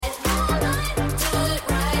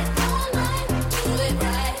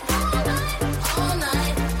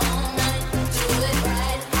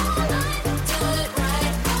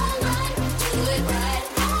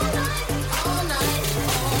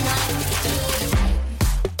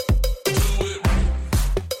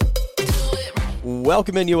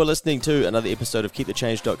Welcome in. You are listening to another episode of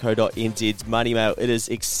keepthechange.co.nz's Money Mail. It is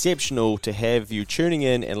exceptional to have you tuning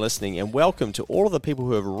in and listening, and welcome to all of the people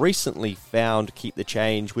who have recently found Keep the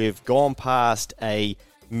Change. We've gone past a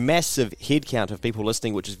massive headcount of people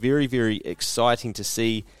listening, which is very, very exciting to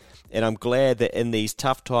see, and I'm glad that in these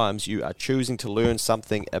tough times you are choosing to learn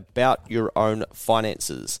something about your own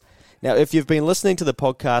finances. Now, if you've been listening to the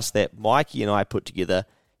podcast that Mikey and I put together,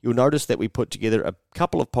 you'll notice that we put together a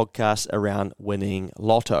couple of podcasts around winning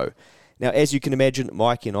Lotto. Now, as you can imagine,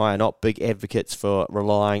 Mikey and I are not big advocates for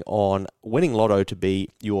relying on winning Lotto to be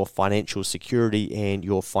your financial security and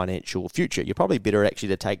your financial future. You're probably better actually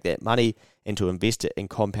to take that money and to invest it and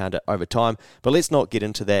compound it over time. But let's not get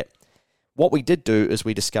into that. What we did do is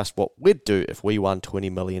we discussed what we'd do if we won $20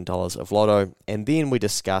 million of Lotto, and then we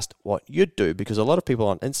discussed what you'd do, because a lot of people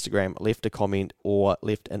on Instagram left a comment or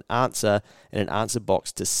left an answer in an answer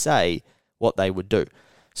box to say what they would do.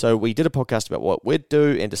 So we did a podcast about what we'd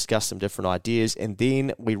do and discussed some different ideas, and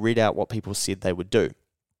then we read out what people said they would do.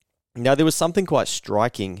 Now, there was something quite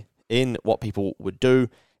striking in what people would do,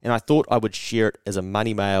 and I thought I would share it as a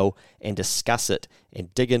money mail and discuss it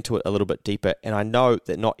and dig into it a little bit deeper. And I know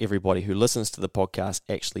that not everybody who listens to the podcast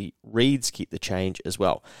actually reads Keep the Change as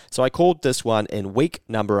well. So I called this one in week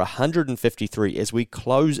number 153 as we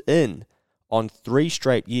close in on 3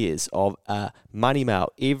 straight years of money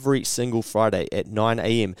mail every single Friday at 9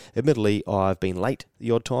 a.m. Admittedly, I've been late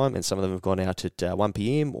the odd time, and some of them have gone out at 1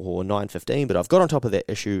 p.m. or 9:15, but I've got on top of that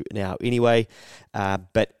issue now anyway.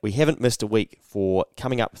 But we haven't missed a week for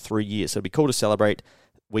coming up 3 years, so it'd be cool to celebrate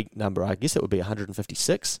week number, I guess it would be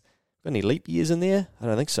 156. Got any leap years in there? I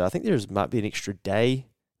don't think so. I think might be an extra day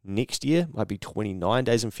next year. Might be 29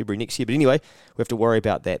 days in February next year. But anyway, we have to worry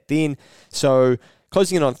about that then. So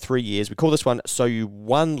closing in on 3 years, we call this one So You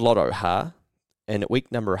Won Lotto, Ha, in week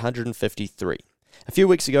number 153. A few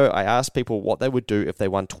weeks ago, I asked people what they would do if they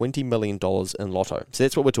won $20 million in Lotto. So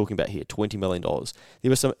that's what we're talking about here, $20 million.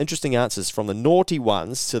 There were some interesting answers, from the naughty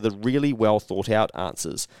ones to the really well thought out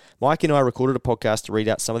answers. Mike and I recorded a podcast to read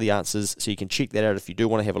out some of the answers, so you can check that out if you do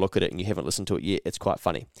want to have a look at it and you haven't listened to it yet. It's quite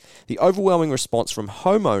funny. The overwhelming response from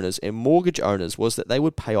homeowners and mortgage owners was that they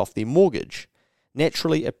would pay off their mortgage.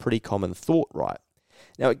 Naturally, a pretty common thought, right?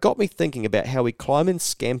 Now, it got me thinking about how we climb and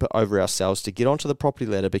scamper over ourselves to get onto the property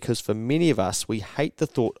ladder, because for many of us, we hate the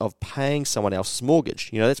thought of paying someone else's mortgage.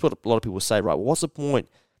 You know, that's what a lot of people say, right? Well, what's the point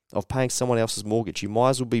of paying someone else's mortgage? You might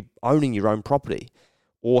as well be owning your own property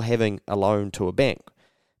or having a loan to a bank.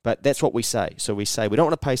 But that's what we say. So we say we don't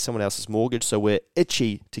want to pay someone else's mortgage, so we're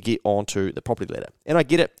itchy to get onto the property ladder. And I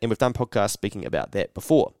get it, and we've done podcasts speaking about that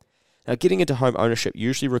before. Now, getting into home ownership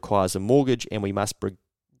usually requires a mortgage, and we must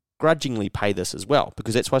begrudgingly pay this as well,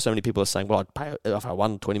 because that's why so many people are saying, well, I'd pay if I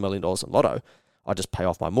won $20 million in Lotto, I'd just pay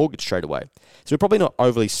off my mortgage straight away. So we're probably not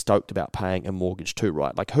overly stoked about paying a mortgage too,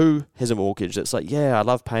 right? Like, who has a mortgage that's like, yeah, I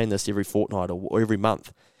love paying this every fortnight or every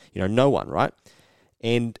month? You know, no one, right?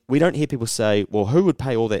 And we don't hear people say, well, who would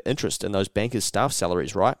pay all that interest in those bankers' staff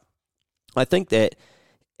salaries, right? I think that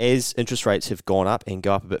as interest rates have gone up and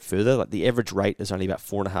go up a bit further, like the average rate is only about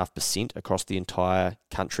 4.5% across the entire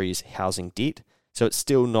country's housing debt. So it's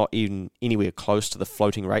still not even anywhere close to the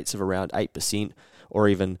floating rates of around 8%, or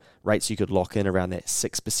even rates you could lock in around that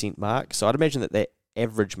 6% mark. So I'd imagine that that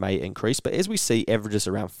average may increase. But as we see averages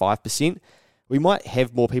around 5%, we might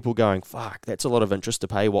have more people going, fuck, that's a lot of interest to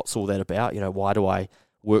pay. What's all that about? You know, why do I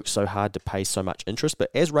work so hard to pay so much interest?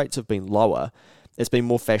 But as rates have been lower, it's been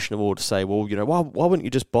more fashionable to say, well, you know, why wouldn't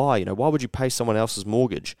you just buy? You know, why would you pay someone else's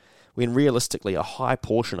mortgage? When realistically a high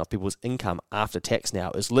portion of people's income after tax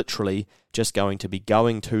now is literally just going to be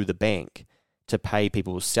going to the bank to pay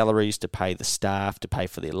people's salaries, to pay the staff, to pay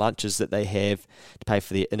for their lunches that they have, to pay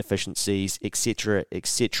for their inefficiencies, etc.,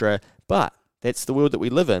 etc. But that's the world that we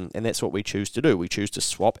live in, and that's what we choose to do. We choose to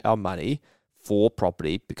swap our money for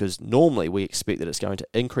property because normally we expect that it's going to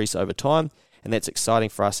increase over time, and that's exciting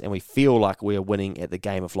for us, and we feel like we're winning at the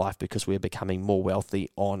game of life because we're becoming more wealthy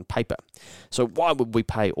on paper. So why would we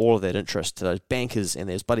pay all of that interest to those bankers and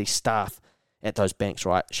those bloody staff at those banks,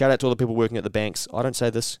 right? Shout out to all the people working at the banks. I don't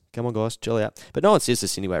say this. Come on, guys, chill out. But no one says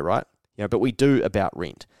this anyway, right? You know, but we do about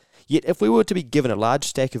rent. Yet if we were to be given a large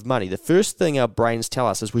stack of money, the first thing our brains tell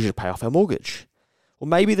us is we should pay off our mortgage. Well,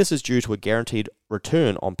 maybe this is due to a guaranteed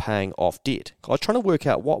return on paying off debt. I was trying to work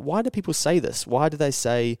out why do people say this? Why do they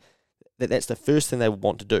say that's the first thing they would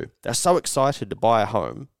want to do? They're so excited to buy a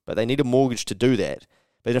home, but they need a mortgage to do that.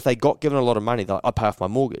 But if they got given a lot of money, they're like, I'll pay off my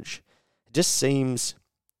mortgage. It just seems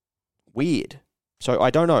weird. So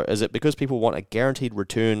I don't know. Is it because people want a guaranteed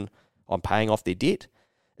return on paying off their debt?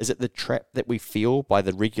 Is it the trap that we feel by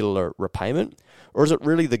the regular repayment? Or is it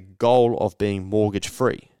really the goal of being mortgage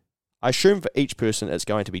free? I assume for each person it's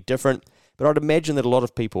going to be different, but I'd imagine that a lot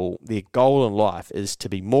of people, their goal in life is to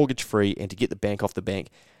be mortgage-free and to get the bank off the back.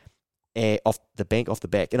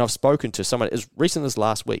 And I've spoken to someone as recent as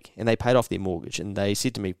last week, and they paid off their mortgage, and they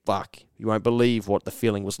said to me, fuck, you won't believe what the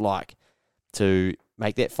feeling was like to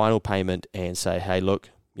make that final payment and say, hey, look,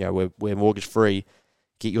 we're mortgage-free,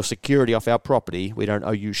 get your security off our property, we don't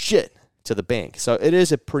owe you shit to the bank. So it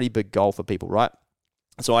is a pretty big goal for people, right?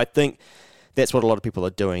 So I think that's what a lot of people are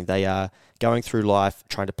doing. They are going through life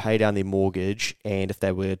trying to pay down their mortgage, and if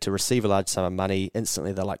they were to receive a large sum of money,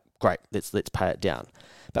 instantly they're like, great, let's pay it down.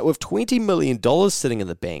 But with $20 million sitting in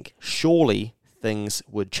the bank, surely things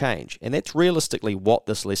would change. And that's realistically what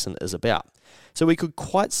this lesson is about. So we could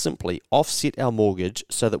quite simply offset our mortgage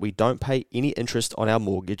so that we don't pay any interest on our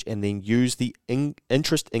mortgage, and then use the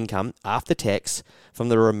interest income after tax from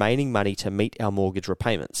the remaining money to meet our mortgage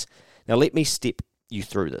repayments. Now let me step you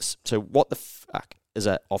through this. So what the fuck is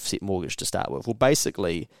an offset mortgage to start with? Well,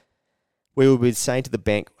 basically, we will be saying to the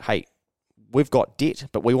bank, hey, we've got debt,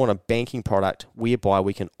 but we want a banking product whereby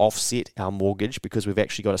we can offset our mortgage because we've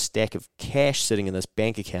actually got a stack of cash sitting in this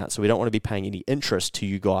bank account, so we don't want to be paying any interest to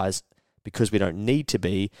you guys because we don't need to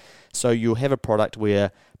be. So you'll have a product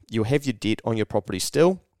where you'll have your debt on your property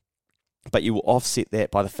still, but you will offset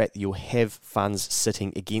that by the fact that you'll have funds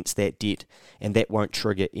sitting against that debt, and that won't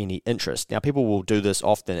trigger any interest. Now, people will do this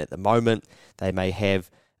often at the moment. They may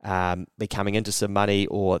have be coming into some money,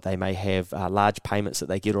 or they may have large payments that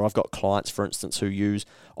they get. Or I've got clients, for instance, who use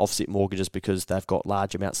offset mortgages because they've got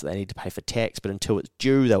large amounts that they need to pay for tax, but until it's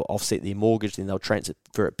due, they'll offset their mortgage, then they'll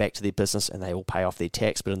transfer it back to their business and they will pay off their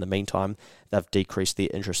tax, but in the meantime, they've decreased their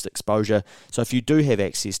interest exposure. So if you do have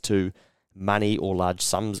access to money or large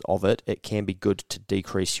sums of it, it can be good to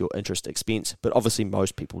decrease your interest expense, but obviously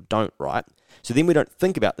most people don't, right? So then we don't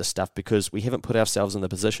think about this stuff because we haven't put ourselves in the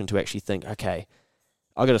position to actually think, okay,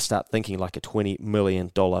 I've got to start thinking like a $20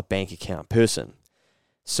 million bank account person.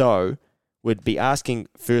 So we'd be asking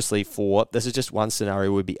firstly for, this is just one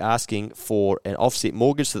scenario, we'd be asking for an offset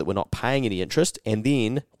mortgage so that we're not paying any interest, and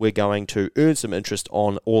then we're going to earn some interest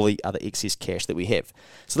on all the other excess cash that we have.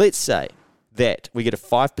 So let's say that we get a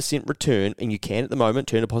 5% return, and you can at the moment,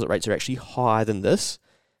 term deposit rates are actually higher than this,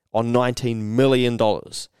 on $19 million.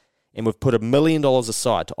 And we've put $1 million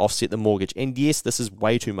aside to offset the mortgage. And yes, this is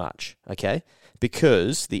way too much, okay?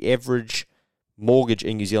 Because the average mortgage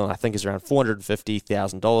in New Zealand, I think, is around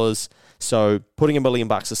 $450,000. So putting $1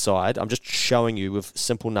 million aside, I'm just showing you with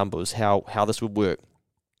simple numbers how this would work.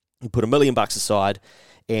 You put $1 million aside,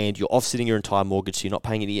 and you're offsetting your entire mortgage, so you're not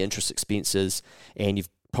paying any interest expenses, and you've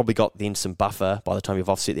probably got then some buffer by the time you've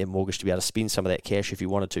offset their mortgage to be able to spend some of that cash if you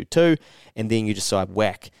wanted to too, and then you decide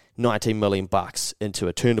whack $19 million into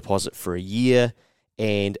a term deposit for a year,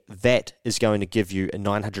 and that is going to give you a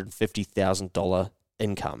 $950,000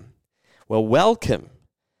 income. Well, welcome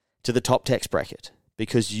to the top tax bracket,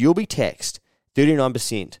 because you'll be taxed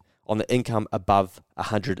 39% on the income above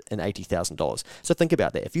 $180,000. So think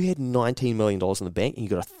about that. If you had $19 million in the bank and you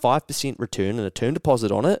got a 5% return and a term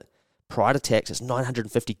deposit on it, prior to tax, it's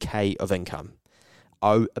 $950K of income.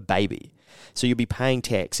 Oh, baby. So you'll be paying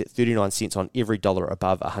tax at 39 cents on every dollar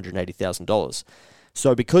above $180,000.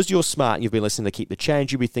 So because you're smart and you've been listening to Keep the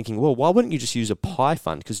Change, you'll be thinking, well, why wouldn't you just use a PI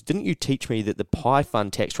fund? Because didn't you teach me that the PI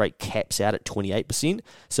fund tax rate caps out at 28%?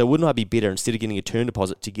 So wouldn't I be better, instead of getting a term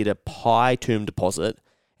deposit, to get a PI term deposit?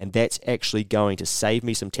 And that's actually going to save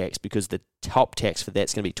me some tax, because the top tax for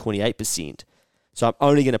that's going to be 28%. So I'm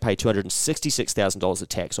only going to pay $266,000 of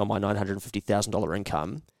tax on my $950,000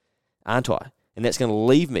 income, aren't I? And that's going to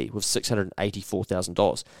leave me with $684,000.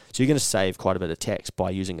 So you're going to save quite a bit of tax by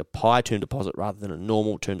using a PI term deposit rather than a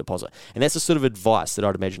normal term deposit. And that's the sort of advice that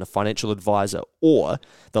I'd imagine a financial advisor or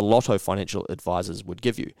the Lotto financial advisors would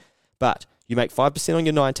give you. But you make 5% on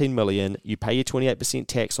your $19 million, you pay your 28%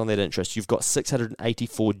 tax on that interest, you've got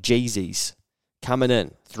 684 G's coming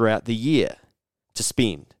in throughout the year to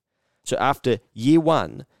spend. So after year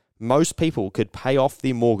one, most people could pay off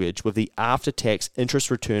their mortgage with the after-tax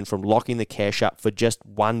interest return from locking the cash up for just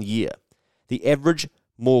 1 year. The average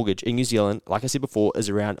mortgage in New Zealand, like I said before, is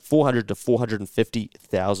around $400,000 to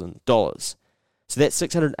 $450,000. So that's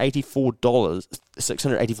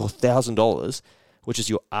 $684,000, which is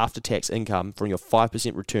your after-tax income from your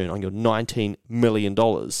 5% return on your $19 million,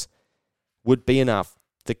 would be enough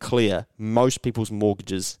to clear most people's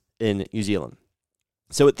mortgages in New Zealand.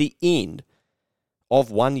 So at the end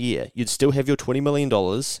of 1 year, you'd still have your $20 million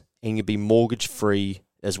and you'd be mortgage free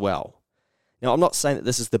as well. Now, I'm not saying that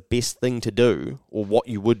this is the best thing to do or what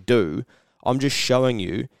you would do. I'm just showing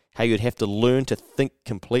you how you'd have to learn to think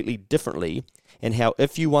completely differently, and how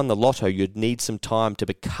if you won the lotto, you'd need some time to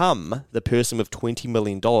become the person with $20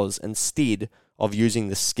 million instead of using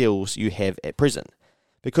the skills you have at present.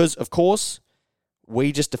 Because, of course,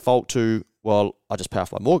 we just default to, well, I just pay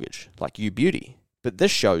off my mortgage, like you beauty. But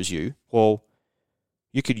this shows you, well,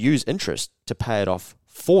 you could use interest to pay it off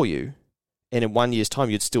for you, and in 1 year's time,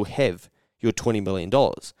 you'd still have your $20 million.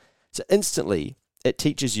 So instantly, it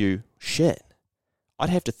teaches you, shit, I'd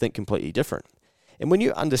have to think completely different. And when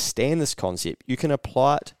you understand this concept, you can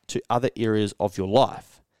apply it to other areas of your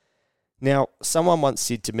life. Now, someone once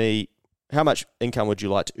said to me, how much income would you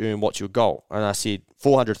like to earn? What's your goal? And I said,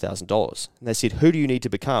 $400,000. And they said, who do you need to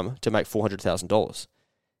become to make $400,000?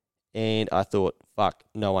 And I thought, fuck,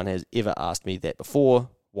 no one has ever asked me that before.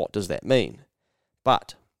 What does that mean?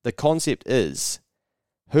 But the concept is,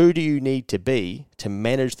 who do you need to be to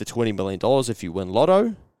manage the $20 million if you win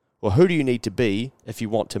Lotto? Or who do you need to be if you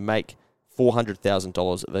want to make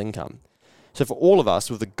 $400,000 of income? So for all of us,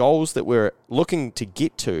 with the goals that we're looking to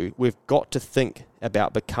get to, we've got to think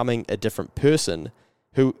about becoming a different person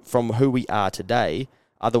from who we are today.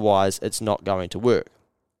 Otherwise, it's not going to work.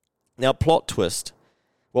 Now, plot twist.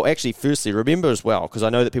 Well, actually, firstly, remember as well, because I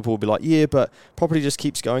know that people will be like, yeah, but property just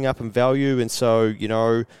keeps going up in value, and so, you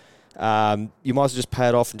might as well just pay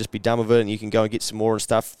it off and just be done with it, and you can go and get some more and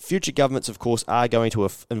stuff. Future governments, of course, are going to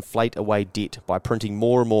inflate away debt by printing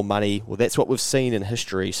more and more money. Well, that's what we've seen in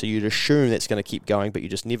history, so you'd assume that's going to keep going, but you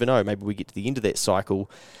just never know. Maybe we get to the end of that cycle,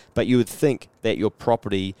 but you would think that your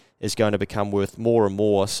property is going to become worth more and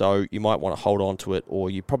more, so you might want to hold on to it,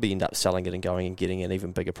 or you probably end up selling it and going and getting an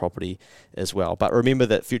even bigger property as well. But remember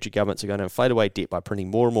that future governments are going to inflate away debt by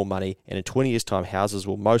printing more and more money, and in 20 years' time, houses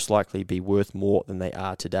will most likely be worth more than they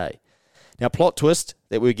are today. Now, plot twist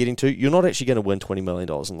that we're getting to, you're not actually going to win $20 million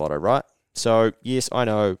in Lotto, right? So, yes, I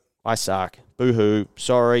know, I suck, boo-hoo,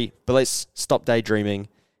 sorry, but let's stop daydreaming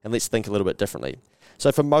and let's think a little bit differently.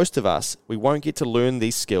 So for most of us, we won't get to learn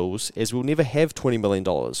these skills as we'll never have $20 million,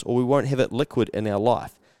 or we won't have it liquid in our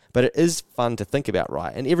life. But it is fun to think about,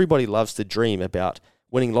 right? And everybody loves to dream about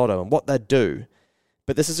winning Lotto and what they'd do.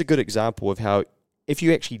 But this is a good example of how, if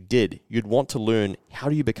you actually did, you'd want to learn how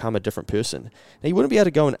do you become a different person. Now, you wouldn't be able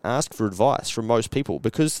to go and ask for advice from most people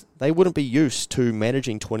because they wouldn't be used to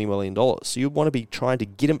managing $20 million. So you'd want to be trying to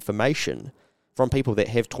get information from people that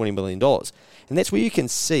have $20 million. And that's where you can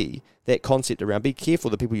see that concept around be careful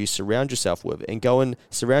the people you surround yourself with, and go and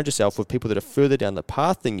surround yourself with people that are further down the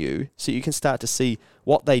path than you, so you can start to see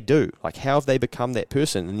what they do, like how have they become that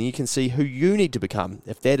person, and you can see who you need to become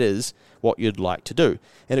if that is what you'd like to do.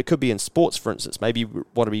 And it could be in sports, for instance. Maybe you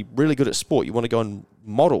want to be really good at sport. You want to go and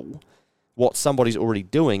model what somebody's already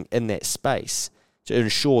doing in that space to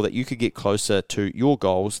ensure that you could get closer to your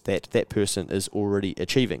goals that that person is already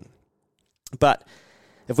achieving. But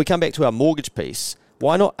if we come back to our mortgage piece,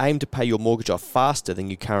 why not aim to pay your mortgage off faster than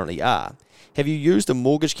you currently are? Have you used a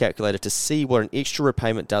mortgage calculator to see what an extra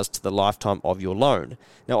repayment does to the lifetime of your loan?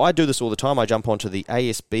 Now, I do this all the time. I jump onto the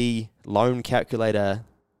ASB loan calculator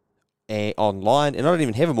online, and I don't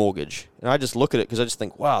even have a mortgage. And I just look at it because I just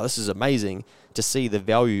think, wow, this is amazing to see the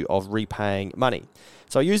value of repaying money.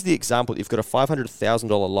 So I use the example that you've got a $500,000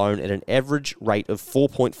 loan at an average rate of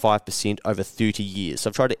 4.5% over 30 years. So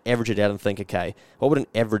I've tried to average it out and think, okay, what would an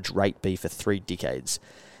average rate be for 3 decades?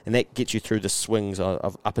 And that gets you through the swings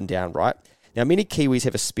of up and down, right? Now, many Kiwis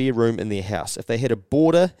have a spare room in their house. If they had a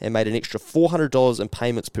boarder and made an extra $400 in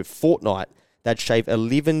payments per fortnight, they'd shave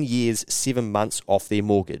 11 years, 7 months off their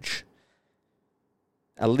mortgage.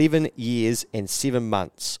 11 years and 7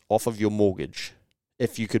 months off of your mortgage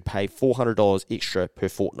if you could pay $400 extra per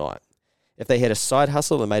fortnight. If they had a side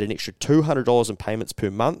hustle and made an extra $200 in payments per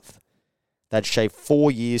month, they'd shave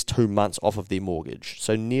 4 years, 2 months off of their mortgage.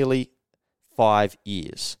 So nearly 5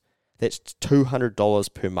 years. That's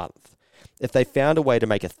 $200 per month. If they found a way to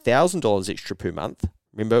make $1,000 extra per month,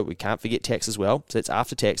 remember, we can't forget tax as well, so it's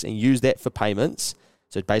after tax, and use that for payments,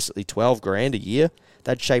 so basically 12 grand a year,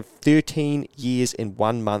 they'd shave 13 years and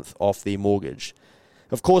 1 month off their mortgage.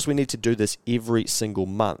 Of course, we need to do this every single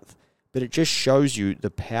month, but it just shows you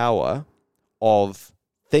the power of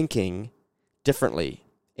thinking differently.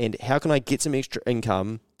 And how can I get some extra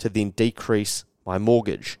income to then decrease my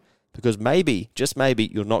mortgage? Because maybe, just maybe,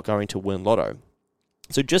 you're not going to win Lotto.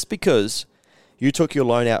 So just because you took your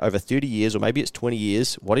loan out over 30 years, or maybe it's 20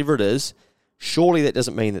 years, whatever it is, surely that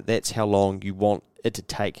doesn't mean that that's how long you want it to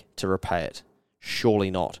take to repay it.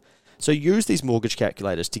 Surely not. So use these mortgage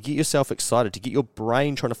calculators to get yourself excited, to get your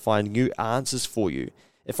brain trying to find new answers for you.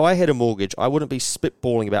 If I had a mortgage, I wouldn't be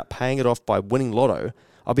spitballing about paying it off by winning Lotto.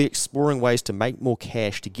 I'll be exploring ways to make more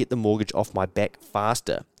cash to get the mortgage off my back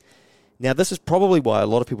faster. Now, this is probably why a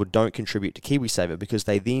lot of people don't contribute to KiwiSaver, because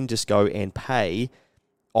they then just go and pay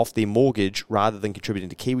off their mortgage rather than contributing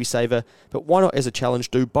to KiwiSaver. But why not, as a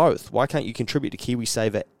challenge, do both? Why can't you contribute to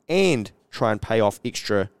KiwiSaver and try and pay off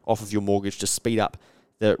extra off of your mortgage to speed up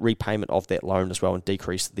the repayment of that loan as well and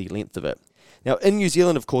decrease the length of it? Now, in New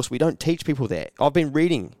Zealand, of course, we don't teach people that. I've been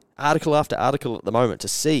reading article after article at the moment to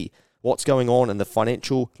see what's going on in the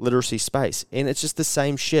financial literacy space, and it's just the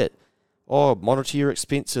same shit. Oh, monitor your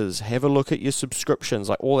expenses, have a look at your subscriptions,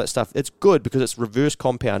 like all that stuff. It's good because it's reverse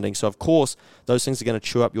compounding, so of course those things are going to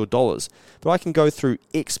chew up your dollars. But I can go through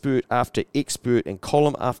expert after expert and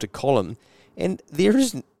column after column, and there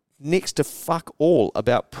is next to fuck all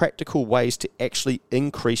about practical ways to actually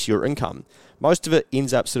increase your income. Most of it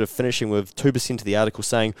ends up sort of finishing with 2% of the article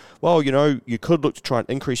saying, well, you could look to try and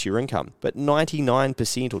increase your income. But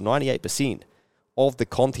 99% or 98% of the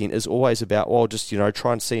content is always about, well, just,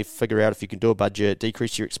 try and figure out if you can do a budget,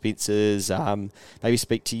 decrease your expenses, maybe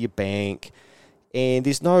speak to your bank. And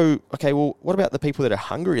there's no, okay, well, what about the people that are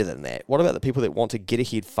hungrier than that? What about the people that want to get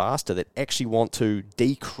ahead faster, that actually want to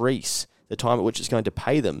decrease the time at which it's going to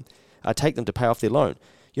take them to pay off their loan?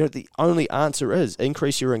 The only answer is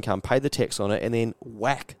increase your income, pay the tax on it, and then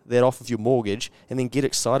whack that off of your mortgage, and then get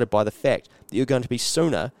excited by the fact that you're going to be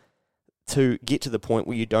sooner to get to the point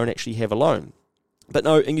where you don't actually have a loan. But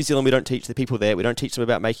no, in New Zealand, we don't teach the people that. We don't teach them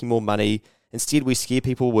about making more money. Instead, we scare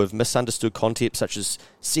people with misunderstood concepts such as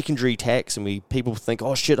secondary tax, and people think,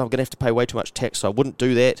 oh shit, I'm going to have to pay way too much tax, so I wouldn't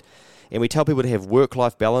do that. And we tell people to have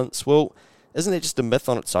work-life balance. Well, isn't that just a myth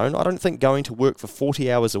on its own? I don't think going to work for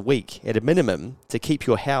 40 hours a week at a minimum to keep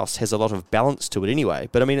your house has a lot of balance to it anyway.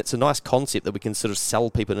 But I mean, it's a nice concept that we can sort of sell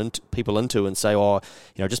people into and say,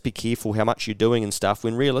 just be careful how much you're doing and stuff,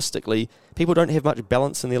 when realistically, people don't have much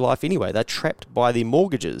balance in their life anyway. They're trapped by their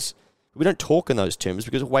mortgages. We don't talk in those terms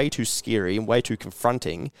because it's way too scary and way too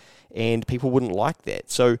confronting, and people wouldn't like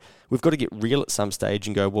that. So we've got to get real at some stage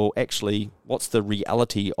and go, well, actually, what's the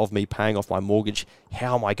reality of me paying off my mortgage?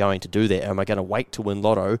 How am I going to do that? Am I going to wait to win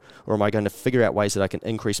Lotto, or am I going to figure out ways that I can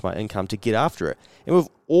increase my income to get after it? And we've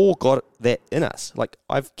all got that in us. Like,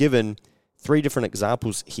 I've given 3 different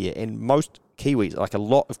examples here, and most Kiwis, like a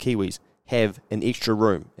lot of Kiwis, have an extra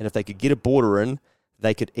room. And if they could get a boarder in,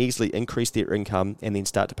 they could easily increase their income and then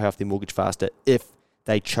start to pay off their mortgage faster if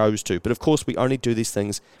they chose to. But of course, we only do these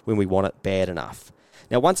things when we want it bad enough.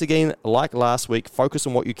 Now, once again, like last week, focus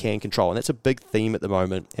on what you can control. And that's a big theme at the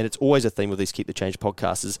moment. And it's always a theme of these Keep the Change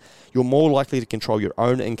podcasts, is you're more likely to control your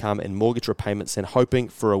own income and mortgage repayments than hoping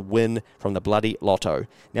for a win from the bloody Lotto.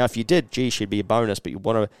 Now, if you did, should be a bonus, but you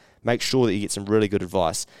want to make sure that you get some really good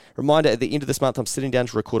advice. Reminder, at the end of this month, I'm sitting down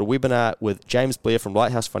to record a webinar with James Blair from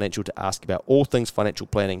Lighthouse Financial to ask about all things financial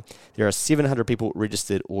planning. There are 700 people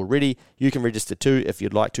registered already. You can register too if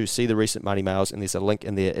you'd like to. See the recent money mails, and there's a link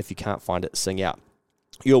in there if you can't find it, sing out.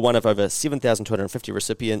 You're one of over 7,250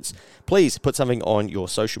 recipients. Please put something on your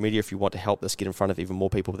social media if you want to help this get in front of even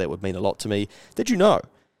more people. That would mean a lot to me. Did you know?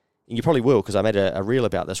 And you probably will, because I made a reel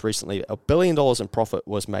about this recently. $1 billion in profit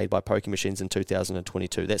was made by pokie machines in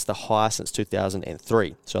 2022. That's the highest since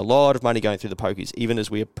 2003. So a lot of money going through the pokies, even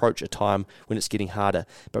as we approach a time when it's getting harder.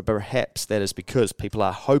 But perhaps that is because people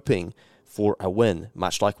are hoping for a win,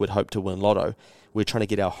 much like we'd hope to win Lotto. We're trying to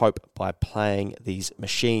get our hope by playing these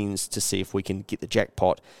machines to see if we can get the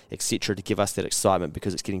jackpot, etc., to give us that excitement,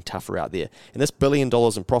 because it's getting tougher out there. And this $1 billion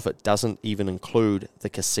in profit doesn't even include the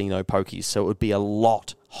casino pokies, so it would be a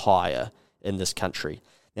lot higher in this country.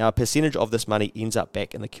 Now, a percentage of this money ends up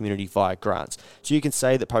back in the community via grants. So you can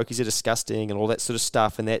say that pokies are disgusting and all that sort of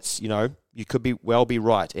stuff, and that's, you could be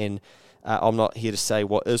right. And I'm not here to say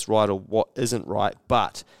what is right or what isn't right,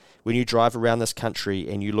 but when you drive around this country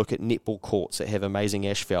and you look at netball courts that have amazing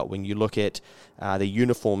asphalt, when you look at the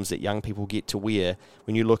uniforms that young people get to wear,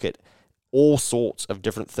 when you look at all sorts of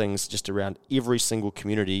different things just around every single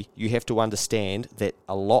community, you have to understand that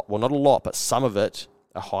a lot, well, not a lot, but some of it,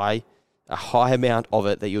 a high amount of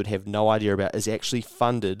it that you would have no idea about, is actually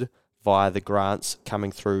funded via the grants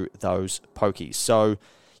coming through those pokies. So,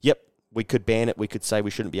 yep, we could ban it. We could say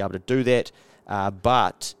we shouldn't be able to do that.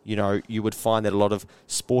 But, you would find that a lot of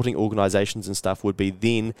sporting organisations and stuff would be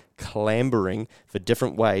then clambering for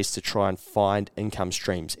different ways to try and find income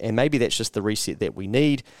streams. And maybe that's just the reset that we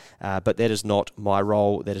need, but that is not my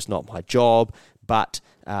role, that is not my job. But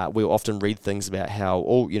we'll often read things about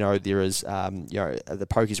how, there is, the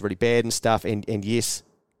poker's really bad and stuff, and yes,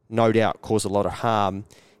 no doubt cause a lot of harm.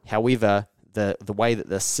 However, the way that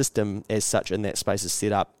the system as such in that space is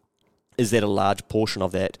set up, is that a large portion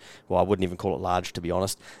of that, well, I wouldn't even call it large, to be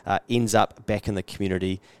honest, ends up back in the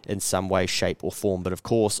community in some way, shape or form. But of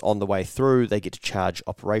course, on the way through, they get to charge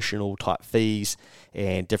operational type fees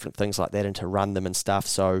and different things like that and to run them and stuff.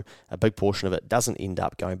 So a big portion of it doesn't end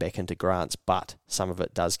up going back into grants, but some of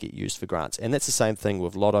it does get used for grants. And that's the same thing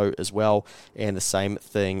with Lotto as well, and the same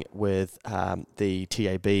thing with the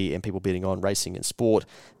TAB and people betting on racing and sport.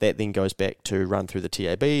 That then goes back to run through the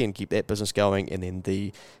TAB and keep that business going, and then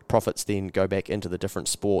the profits then go back into the different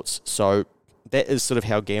sports. So that is sort of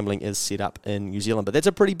how gambling is set up in New Zealand. But that's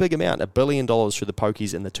a pretty big amount, $1 billion through the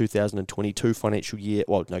pokies in the 2022 financial year,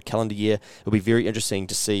 calendar year. It'll be very interesting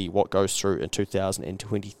to see what goes through in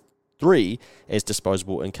 2023 as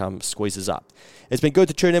disposable income squeezes up. It's been good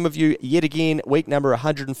to tune in with you yet again, week number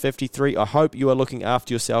 153. I hope you are looking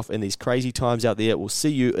after yourself in these crazy times out there. We'll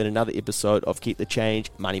see you in another episode of Keep the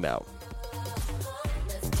Change Money Mail.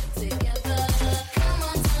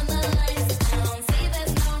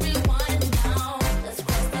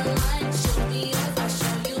 Show me